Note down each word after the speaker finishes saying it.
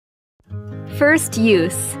First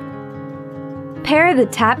use. Pair the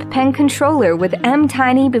Tap Pen controller with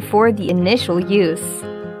mTiny before the initial use.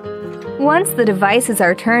 Once the devices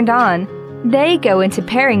are turned on, they go into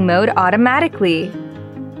pairing mode automatically.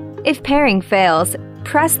 If pairing fails,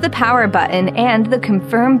 press the power button and the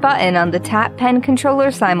confirm button on the Tap Pen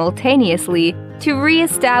controller simultaneously to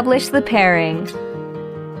re-establish the pairing.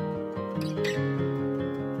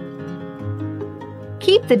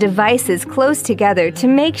 Keep the devices close together to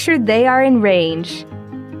make sure they are in range.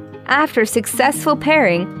 After successful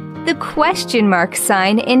pairing, the question mark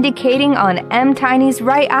sign indicating on mTiny's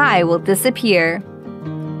right eye will disappear.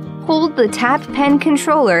 Hold the Tap Pen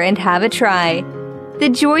controller and have a try. The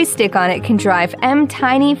joystick on it can drive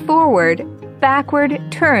mTiny forward, backward,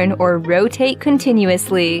 turn, or rotate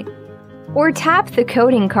continuously. Or tap the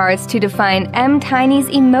coding cards to define mTiny's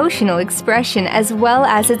emotional expression as well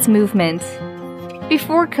as its movement.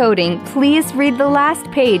 Before coding, please read the last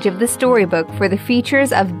page of the storybook for the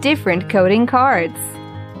features of different coding cards.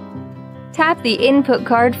 Tap the input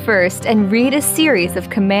card first and read a series of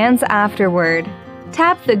commands afterward.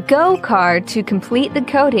 Tap the Go card to complete the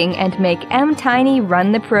coding and make mTiny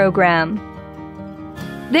run the program.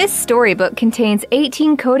 This storybook contains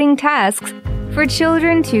 18 coding tasks for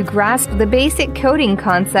children to grasp the basic coding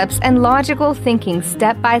concepts and logical thinking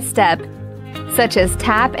step by step, such as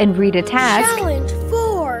tap and read a task. Challenge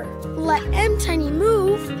 4. Let mTiny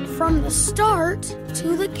move from the start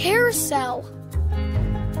to the carousel.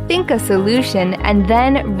 Think a solution and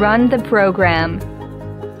then run the program.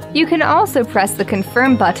 You can also press the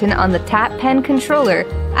confirm button on the Tap Pen controller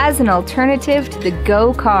as an alternative to the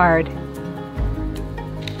Go card.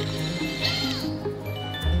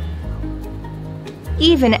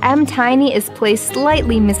 Even mTiny is placed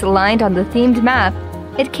slightly misaligned on the themed map,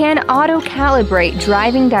 it can auto-calibrate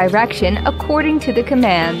driving direction according to the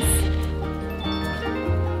commands.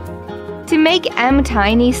 To make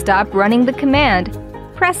mTiny stop running the command,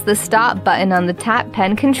 press the stop button on the Tap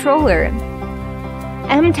Pen controller.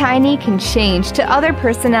 mTiny can change to other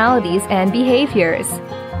personalities and behaviors.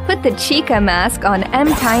 Put the Chica mask on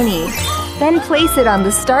mTiny, then place it on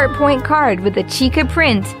the start point card with the Chica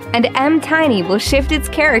print, and mTiny will shift its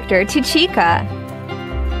character to Chica.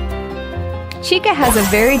 Chica has a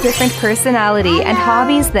very different personality and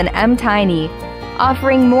hobbies than mTiny,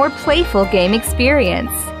 offering more playful game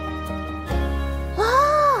experience.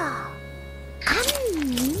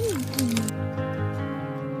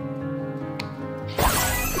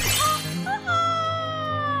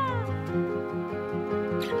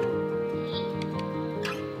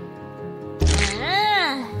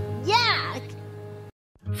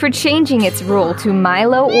 For changing its role to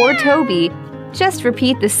Milo or Toby, just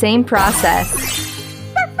repeat the same process.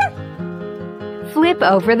 Flip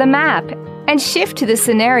over the map and shift to the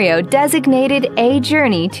scenario designated A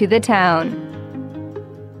Journey to the Town.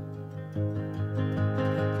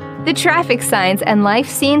 The traffic signs and life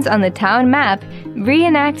scenes on the town map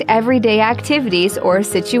reenact everyday activities or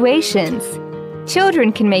situations.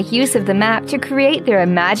 Children can make use of the map to create their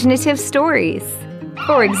imaginative stories.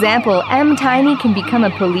 For example, mTiny can become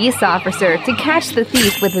a police officer to catch the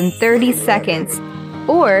thief within 30 seconds,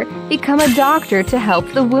 or become a doctor to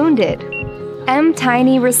help the wounded.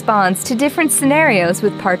 mTiny responds to different scenarios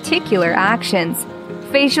with particular actions,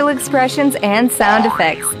 facial expressions, and sound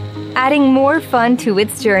effects, adding more fun to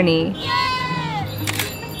its journey.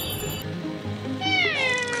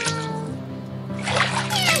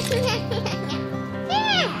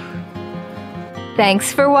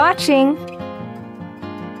 Thanks for watching!